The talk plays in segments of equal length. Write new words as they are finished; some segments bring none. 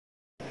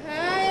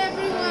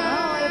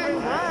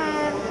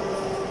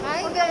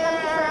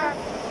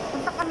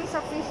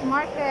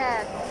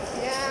market.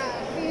 Yeah,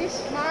 fish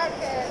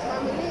market.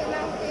 Mamili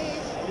ng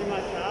fish.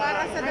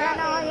 Para sa Ayan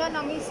na ngayon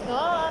ang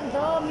isda. Ang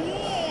dami.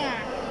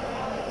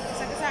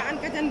 Sagasaan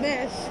ka dyan,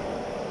 besh.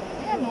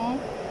 Ayan o.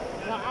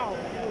 Wow.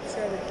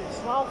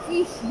 Wow,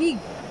 fish. Big.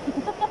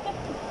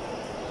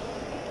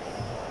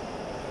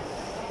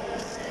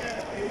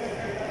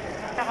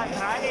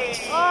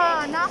 Oh,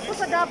 naku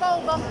sa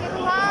Davao,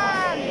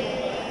 Bangkiruhan.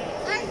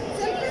 Ay,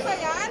 selfie ba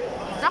yan?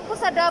 Naku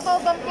sa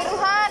Davao,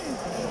 Bangkiruhan.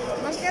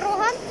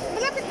 Bangkiruhan?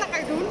 Malapit na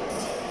kayo dun?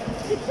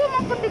 Dito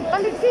man patig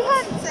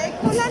baligsihan. Sa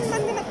Ikulan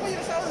man din ako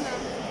yung sa una.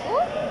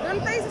 Oh, Doon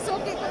tayo sa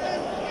Soki ko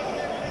din.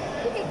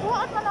 sige,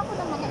 kuhaan man ako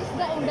ng mga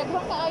isda. Ang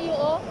daghang kaayo,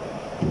 oh.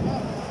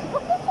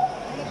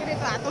 Ano ka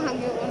dito? Ato lang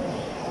yun.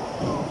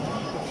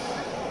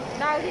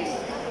 Dali.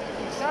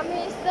 Kami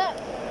isda.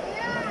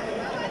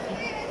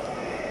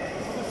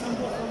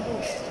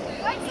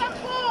 Ay, 10!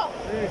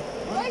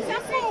 Ay,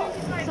 10!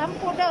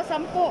 10 daw,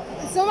 10.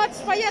 So much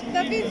payat,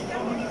 David.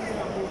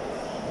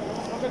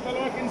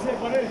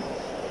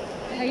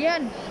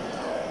 Ayan.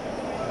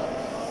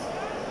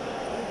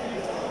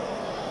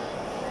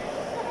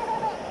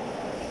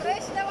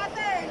 Fresh na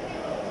water.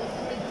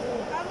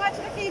 How much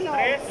na kilo?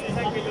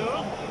 Isang kilo?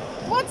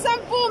 What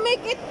 10?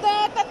 Make it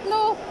 3.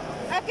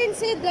 Akin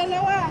si 2.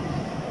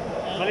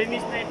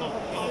 Malinis na ito.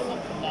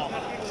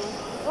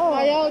 Oh,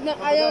 Ayaw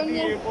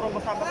niya. Puro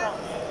basa-basa.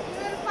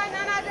 You will find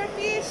another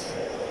fish.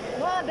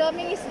 wow,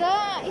 daming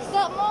isda.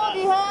 Isda mo,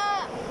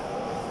 diha.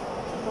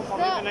 Ito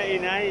kami na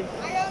inay.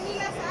 Ayaw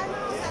nila sa ano.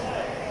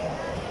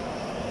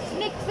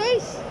 Snake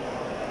face.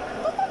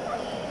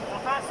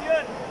 Makas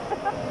yun.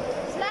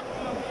 Snack.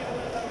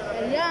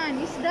 Ayan,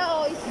 isda,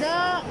 oh, isda.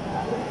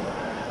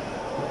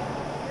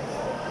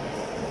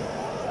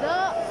 Isda.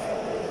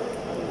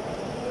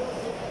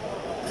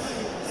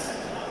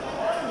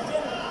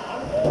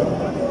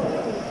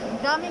 Ang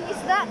daming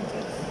isda.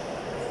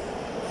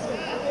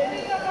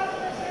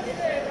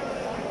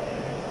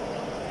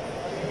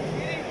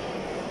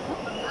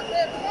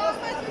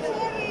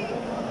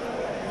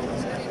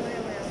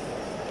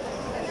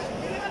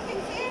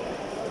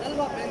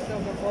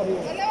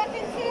 Dalawa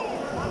 15.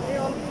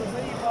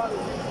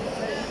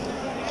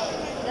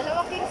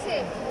 Dalawa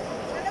 15.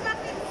 Dalawa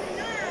 15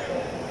 na.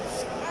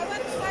 I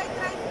want to buy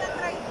 30.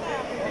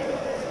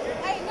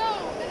 Ay, no.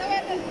 Dalawa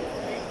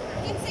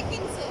 15.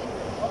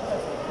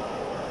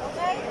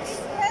 Okay? It's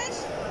fresh?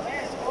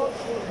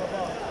 Okay.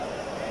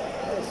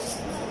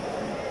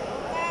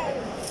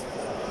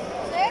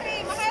 Sherry,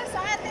 mahal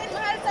sa atin,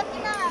 mahal sa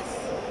Pinas.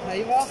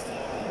 Aywa.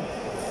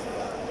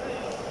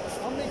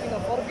 How many kilo?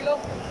 4 kilo?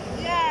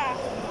 Yeah.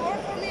 4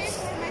 for me,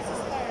 for my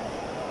sister.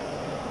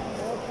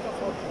 4 kilo,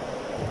 4 kilo.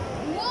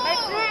 No! My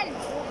friend.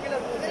 2 kilo,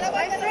 2 kilo. Dalawa,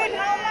 My friend,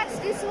 how much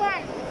this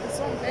one? This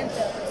one 20.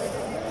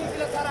 2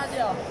 kilo kara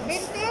dia.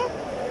 20?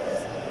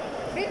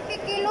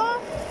 20 kilo?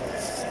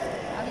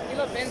 1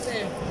 kilo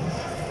 20.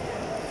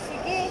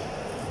 Sige.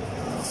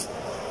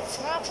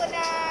 Ako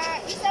na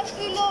 1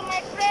 kilo,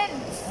 my friend.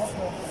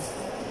 Opo.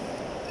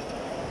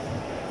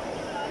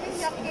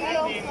 1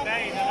 kilo.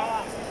 Inay, dalawa.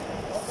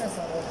 Okay,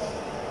 sir. Okay.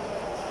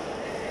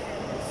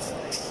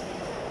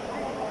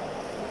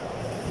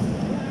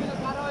 2 kilo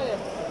kara eh.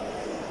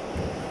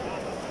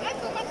 Not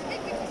too much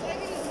big because I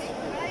will make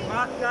rice.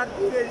 बात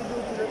करती है 2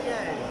 kilo क्या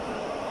है?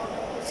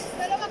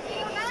 Dalawa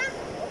kilo na?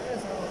 Okay,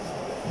 sir.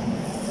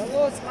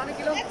 Bagus, 1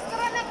 kilo.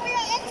 Extra na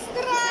kuya,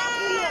 extra!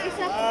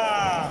 Isa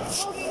Ah.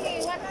 pogi ni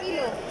 1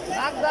 kilo.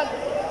 Dag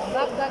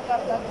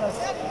kar dag bas.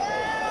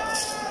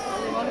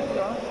 1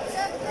 kilo.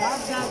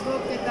 Dag दो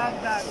के dag.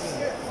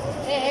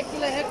 ए 1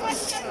 kilo 1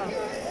 kilo.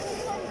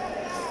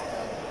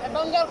 ए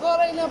बंगाल को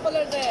रही ना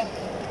प्लेट है.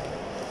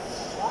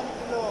 1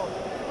 kilo.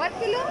 1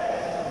 kilo?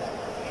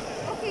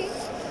 Okay.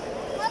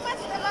 How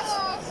much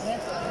dalawos?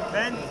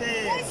 20.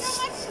 Why so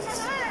much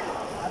mahal?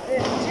 Ate,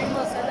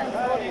 chingo selang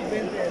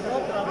 20. No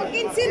problem. Ang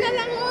 15 na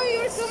lang oh,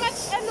 you're so much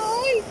ano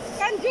oy,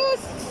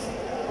 kanjus.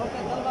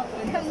 Okay, dalawa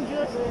 20.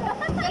 Kanjus.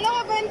 Dalawa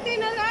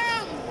 20 na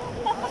lang.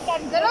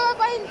 Dalawa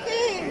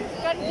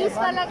 20. Kanjus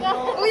talaga.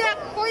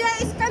 Kuya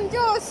is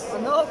kanjus.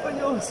 Ano pa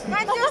news?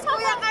 Kanjus,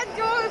 kuya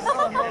kanjus.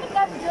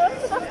 Kanjus.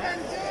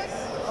 Kanjus.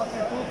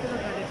 Okay, 2 kilo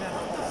tadi kan.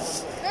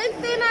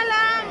 20 na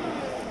lang.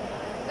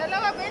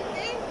 Dalawa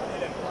 20.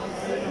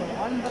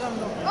 1 gram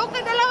no.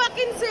 Okay, dalawa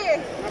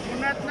 15.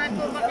 Napunat na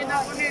ito,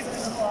 makinakunin.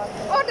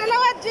 Oh,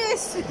 dalawa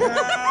 10.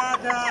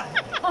 Dada.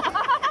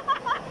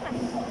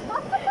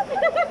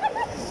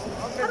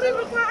 Ari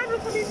mo pa ano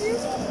ko ninyo?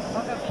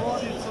 Okay,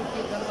 4 is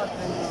okay, dalawa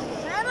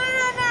 20.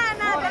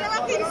 Na, dalawa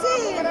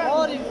 15.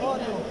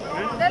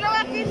 4. Dalawa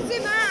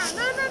 15 na.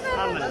 No.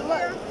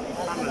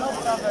 No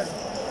problem.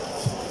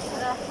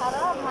 Ada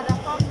haram, ada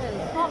kamel.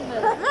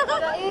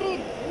 Ada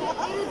irid.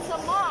 Irid sa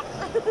mak.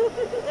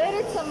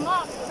 Irid sa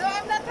mak. No,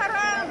 I'm not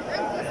haram.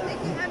 I'm just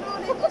making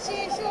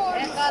negotiation.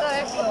 Karo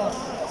kilo.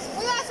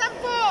 Kuya,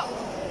 10.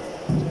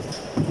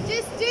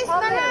 Cheese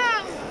na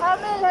lang.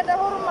 Hamil, ada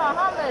hurma,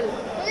 hamil.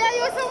 Kuya,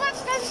 you so much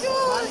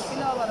kanjus. 1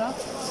 kilo bara.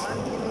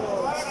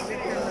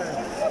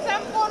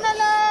 10 na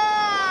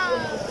lang.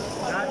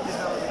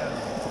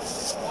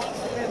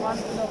 Okay,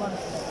 1 kilo 1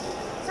 kilo.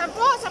 10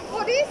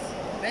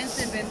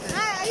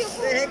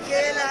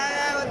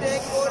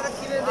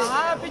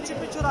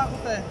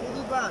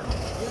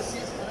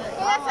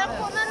 Kaya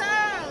 10 na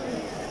lang.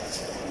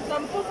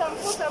 10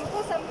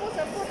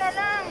 na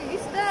lang.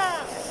 Isda.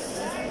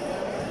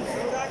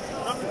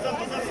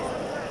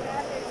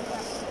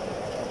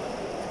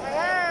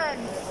 Ayan.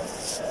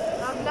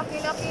 Ang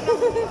laki-laki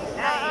ng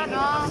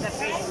ano. The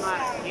fish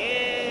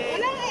market.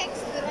 Walang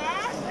extra.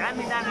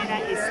 Dami-dami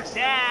ng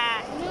isda.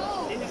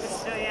 Sino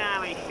gusto niya?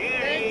 May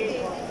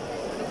sherry.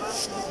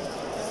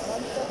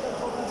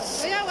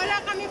 Kaya wala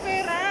kami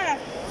pera.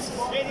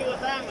 Pwede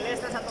utang.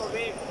 Lesta sa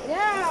tubig.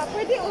 Yeah,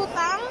 pwede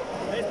utang.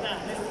 Lesta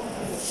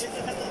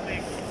sa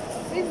tubig.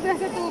 Isda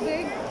sa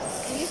tubig.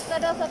 Lista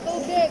daw sa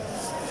tubig.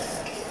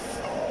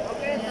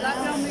 Okay, talaga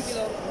lang may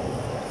kilo.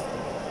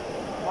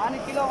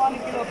 1 kilo,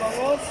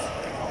 bagus.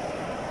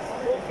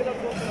 2 kilo,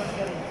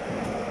 sekali.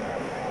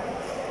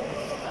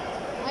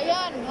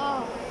 Ayan,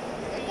 oh.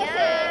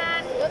 Kasi,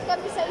 doon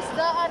kami sa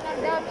isdaan,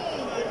 ang dami.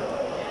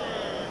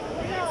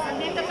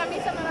 Nandito kami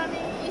sa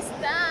maraming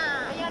isda.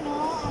 Ayan,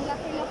 oh, ang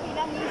laki-laki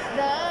ng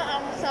isda.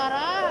 Ang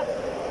sarap.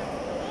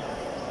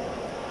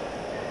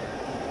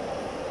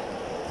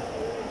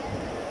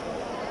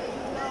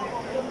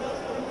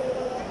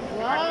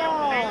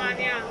 Wow.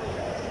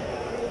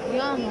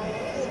 Yan.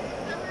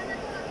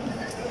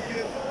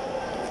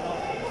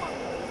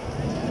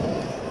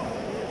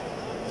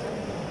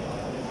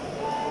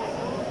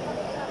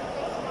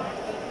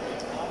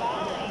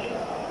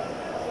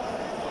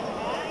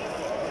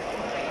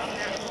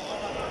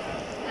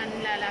 Ang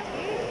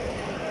lalaki.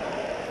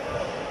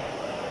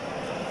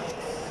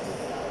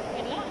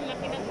 Wala, ang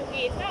laki ng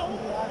kukita.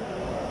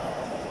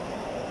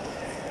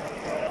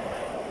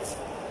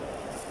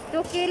 2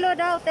 kilo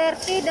daw,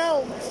 30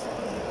 daw.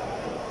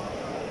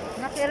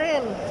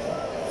 Nakiril.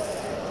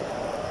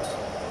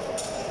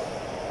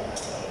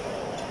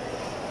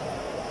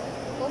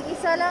 Kung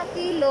isa lang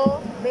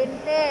kilo,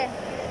 20.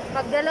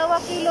 Pag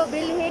 2 kilo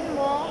bilhin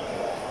mo,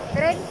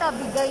 30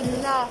 bigay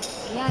nila.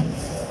 Yan.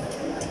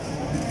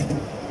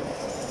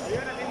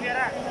 Ayun na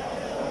tindera.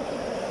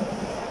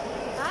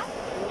 Ha?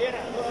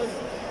 Tindera. Doon.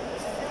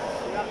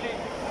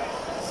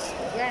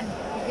 Yan.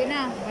 Sige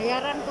na.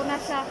 Bayaran ko na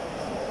siya.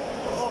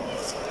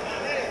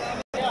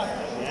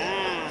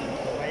 Yan.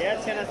 Bayad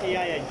siya na si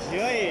Yaya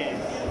Joy.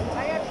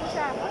 Bayad ko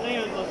siya. Ano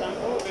yun? Tosang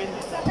oven.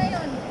 Saan na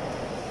yun?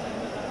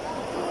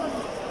 Yun.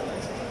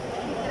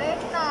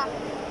 30.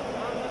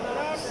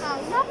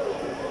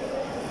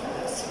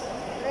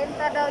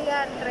 30 daw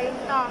yan.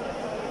 30.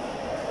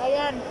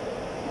 Ayan.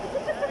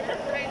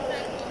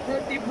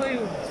 30 po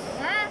yun.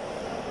 Ha?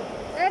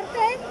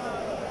 30?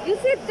 You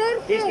said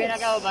किस 30. महीना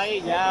का हो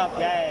भाई या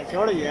क्या है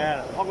छोड़ो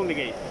यार हुक्म भी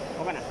गई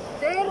होगा ना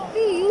 30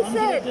 you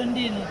said.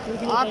 20 no,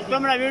 2 kilo. आप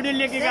कैमरा वीडियो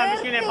लेके गया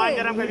मुश्किल है 5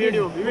 dirham का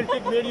video we will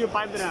take video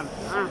 5 dirham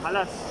हां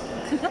خلاص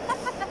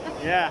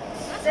या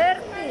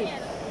 30.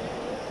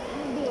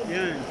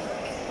 या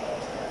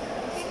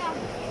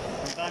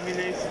kami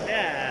na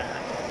isda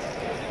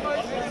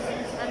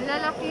Ang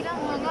lalaki ng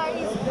mga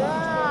isda.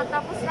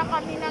 Tapos na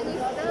kami ng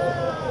isda.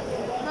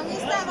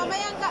 Mangisda,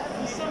 mamayang ka.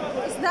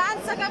 Isdaan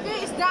sa gabi,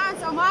 isdaan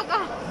sa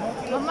umaga.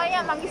 Mamaya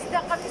mangisda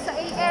kami sa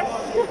AF.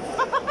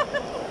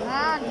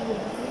 Yan.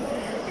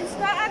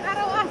 Isdaan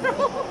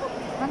araw-araw.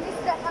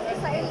 Mangisda kami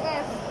sa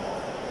AF.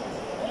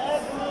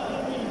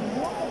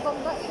 Oh,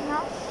 banggain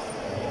ha.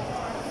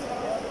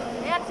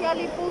 Ayan si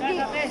Ali Pugi.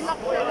 Isda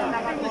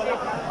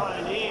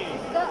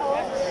oh.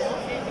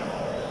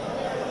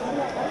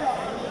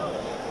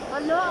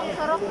 Alo, ang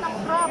sarap ng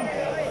crab.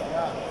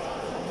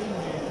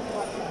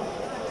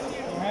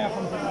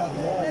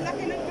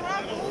 Lalaki ng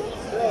crab.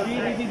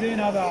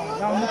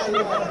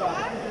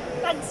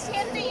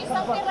 Tag-10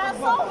 isang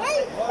piraso.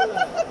 Ay!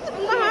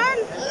 Ang mahal.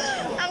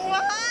 Ang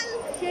mahal.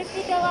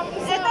 7 daw ang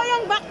isa. Ito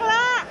yung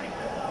bakla.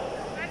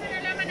 Ano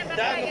nalaman na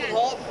bakla yan?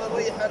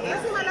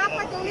 Kasi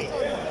malapad yung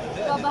likod.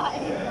 Babae.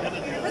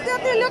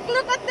 Ate,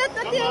 look at that.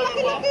 Ate, ang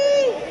laki-laki.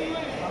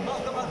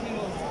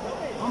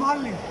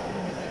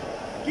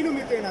 كيلو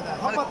 200 هذا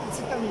هبط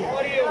 600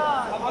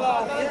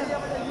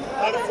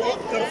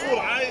 كارفور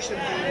عايش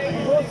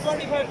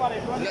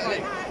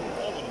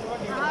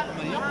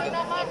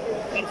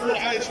كارفور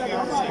عايش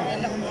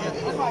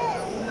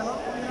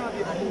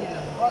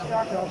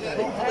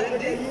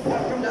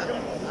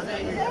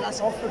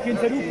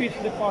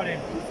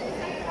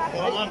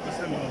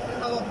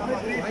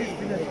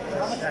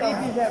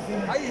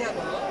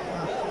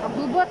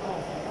Gubot.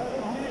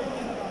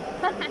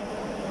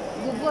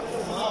 Gubot.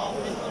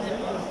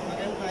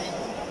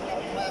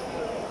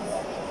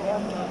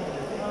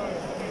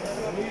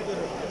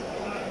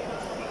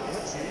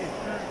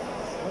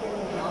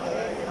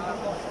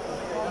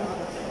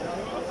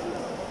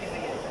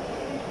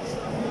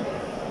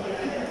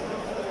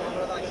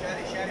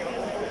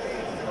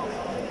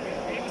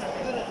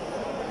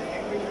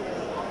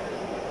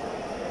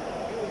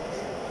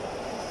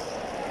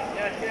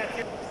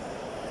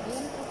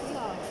 Ayan po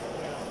sila.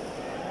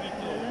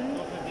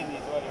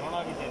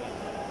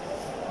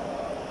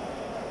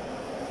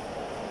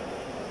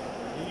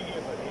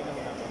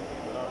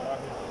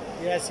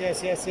 Yes.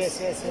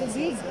 So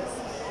big.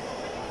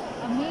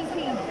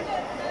 Amazing.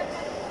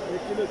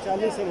 1 किलो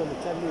 40 है बोलो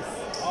 40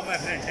 How my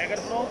friend? Tiger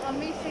Pro?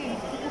 Amazing.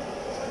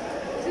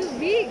 This is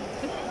big.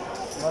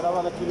 बड़ा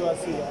वाला किलो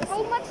 80 है.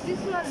 How much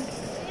this one?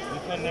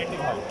 This one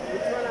 95.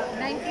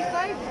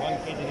 95? 1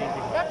 kg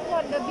 95. That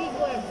one, the big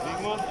one. Big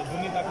one,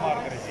 Juni tak maar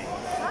kare ji.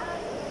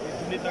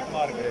 Juni tak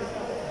maar kare.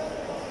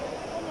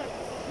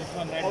 This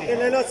one 95. ओके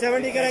ले लो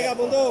 70 करेगा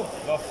बुंदो.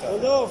 Lobster.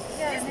 बुंदो.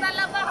 This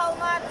talaga, how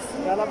much?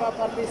 गला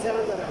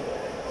 37 करेगा.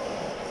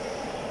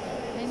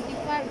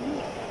 95.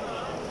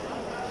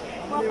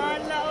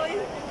 Mahal na, oy.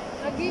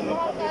 Lagi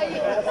mahal tayo.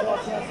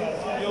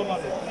 Yo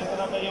mare.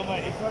 Talaga yo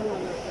mare.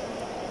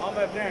 How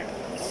my friend?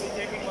 We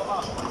checking baba.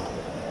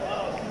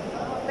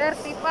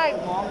 35.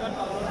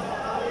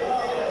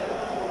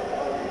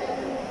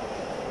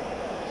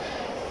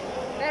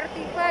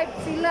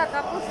 35 sila,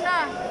 tapos na.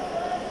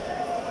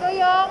 Ito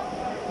yung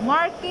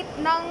market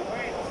ng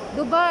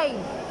Dubai.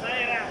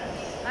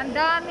 Ang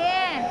dami.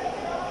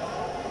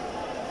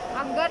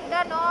 Ang ganda,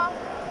 no?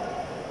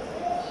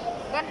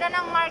 Ganda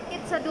ng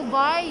market sa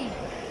Dubai.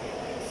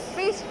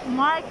 Fish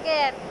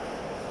market.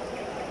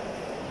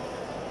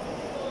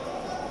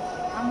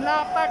 Ang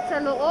lapad sa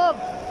loob.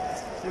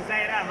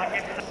 Zaira,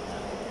 market.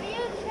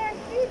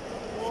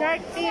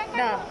 Shark teeth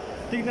na.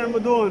 Tingnan mo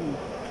doon.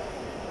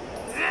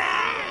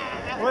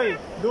 Hoy,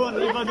 doon,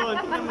 iba doon.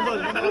 Tingnan mo doon,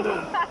 iba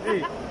doon. Hey,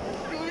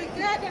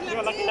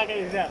 yung laki-laki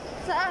isda.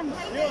 Saan?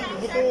 Yun,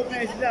 buto na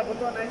isda,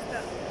 buto na isda.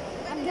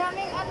 Ang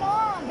daming ano,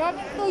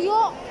 daming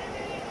tuyo.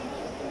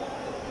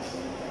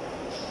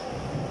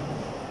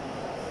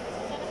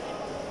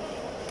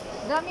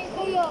 Daming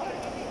tuyo.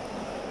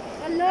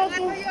 Talaga.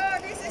 Tuyo,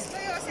 this is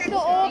tuyo. Ito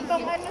oh,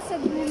 pang ano sa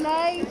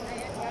gulay.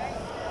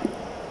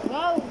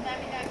 Wow.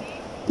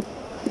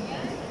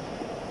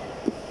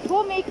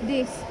 Who make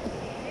this?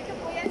 Dito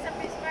po yan sa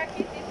fish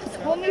market. Dito sa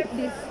Who make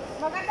this?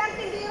 magandang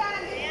tindira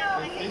nandito.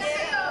 Nakita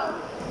kayo.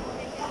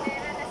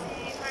 Tindira na si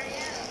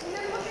Maria.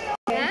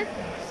 Yeah?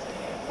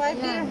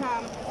 5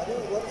 dirham.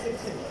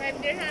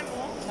 5 dirham,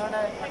 oh.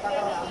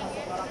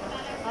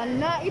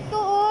 Ala, ito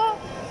oh.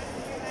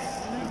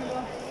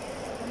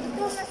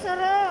 Ito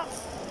masarap.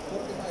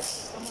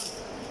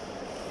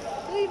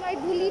 Uy, may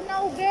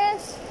bulinaw,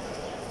 bes.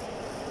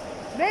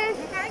 Bes,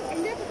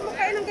 Hindi ako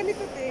kumakain ng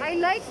ganito, te. I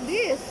like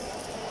this.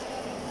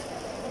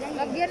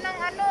 Lagyan ng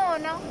ano,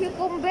 ng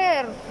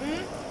cucumber.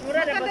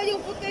 Mura na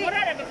yung puti.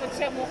 Mura na ba po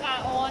siya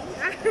mukhaon?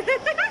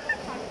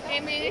 Eh,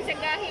 may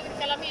sagahi,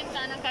 kalamin sa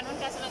anang kanon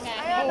ka sa nga.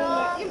 Ayan o.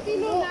 Yung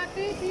pino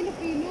natin,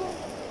 pino.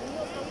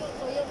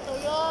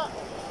 Tuyo.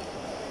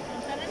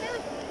 Sana na.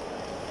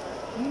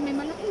 May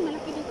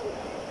malaki dito.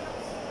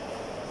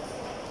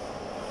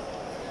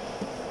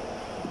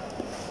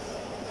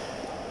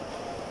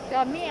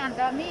 Dami, ang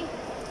dami.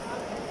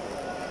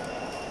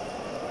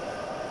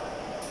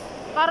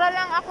 Para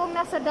lang akong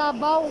nasa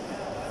Davao.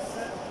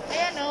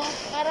 Ayan o,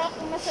 para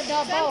akong nasa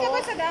Davao. Saan ka ba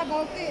sa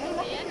Davao, te? Ang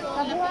laki.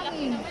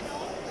 Kabuhangin.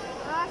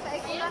 Ah, sa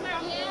Ikulan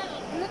kami.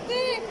 Ano,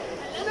 te?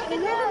 Ano, Ano?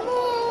 kinala mo?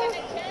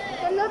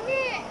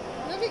 Kalami.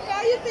 Labi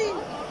kayo, te.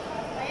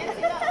 Ayan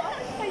sila,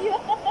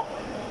 oh.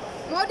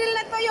 Model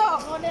na tuyo.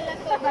 Model lang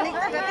to. Balik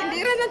sa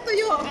tindira ng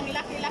tuyo. Ang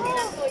laki-laki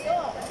ng tuyo.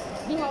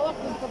 Bihawak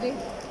yung kabe.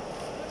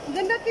 Ang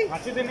ganda, te.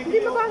 Masih din Hindi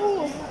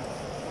mabaho.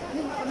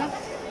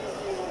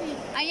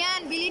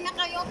 Ayan, bili na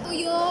kayo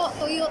tuyo.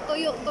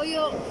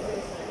 Tuyo.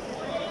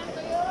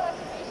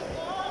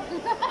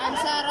 Ang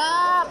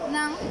sarap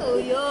ng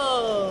tuyo.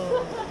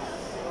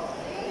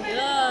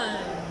 Yan.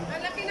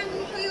 Ang laki ng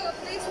tuyo.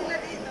 Place sila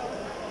dito.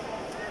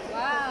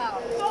 Wow.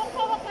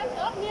 Kawakan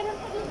to. Meron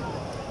pa dito.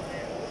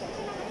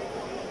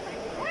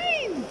 Ay,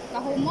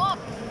 kahumot.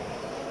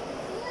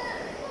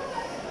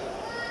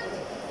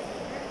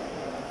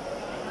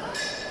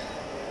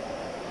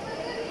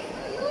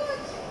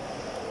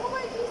 Oh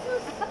my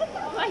Jesus.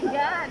 Oh my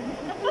God.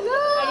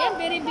 Ayan,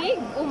 very big.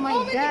 Oh my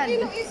How God. many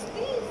kilo is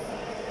this?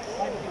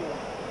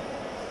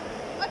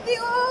 Ate,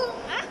 oh.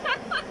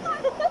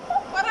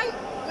 Parang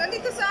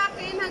ganito sa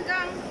akin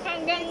hanggang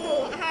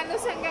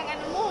Halos hanggang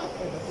ano mo.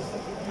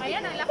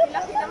 Ayan, ang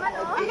laki-laki naman,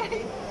 oh.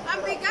 ang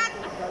bigat.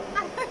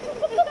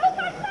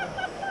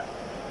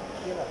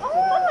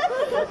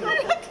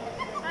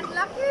 Ang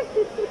laki.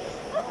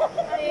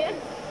 Ayan.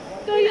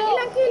 Tuyo.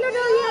 Ilang kilo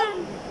daw yan?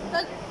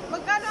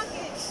 Magkano ang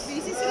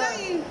busy sila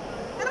eh.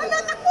 Tara na,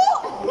 takbo!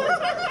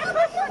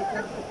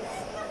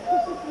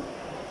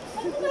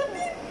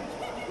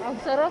 Ang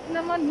sarap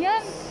naman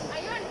yan.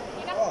 Ayun,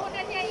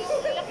 inakunan niya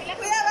yung laki-laki.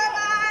 Kuya,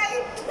 bye-bye!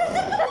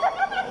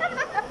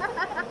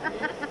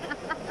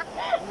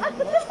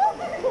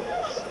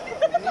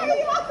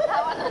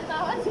 Tawa na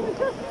tawa.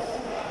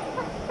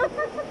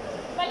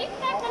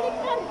 Baliktad.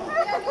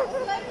 Kuya, looks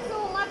like so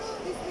much.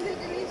 This is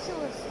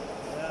delicious.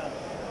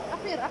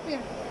 Apir.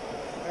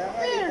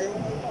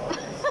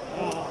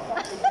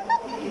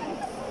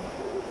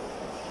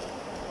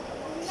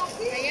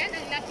 Ayan,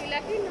 ang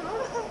laki-laki, no?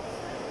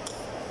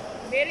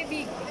 Very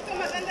big. Ito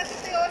maganda sa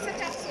tayo sa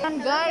chapsu. Yan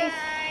guys.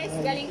 Guys,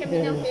 galing kami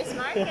ng fish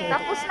market.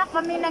 Tapos na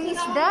kami ng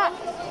isda.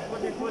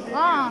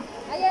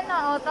 Ayan na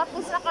oh,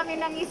 tapos na kami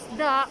ng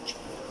isda.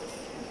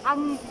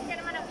 Ang Hindi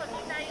naman ang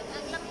pagkita yung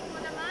ang laki mo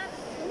naman.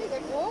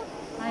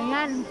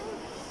 ayan.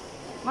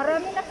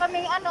 Marami na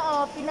kaming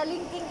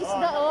pinalingking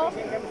isda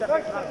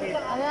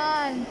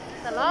Ayan.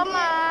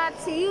 Salamat.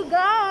 See you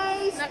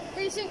guys.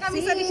 Nag-fishing kami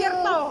See sa you.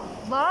 disyerto.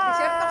 Bye.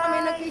 Disyerto kami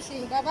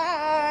nag-fishing.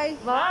 Bye-bye.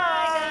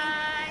 Bye.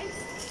 Guys!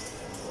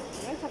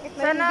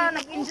 Sana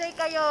nag-enjoy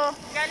kayo.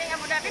 Galing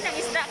Abu Dhabi,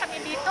 nang-isda kami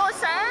dito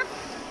sa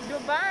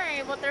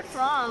Dubai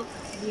Waterfront.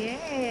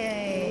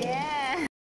 Yay. Yeah!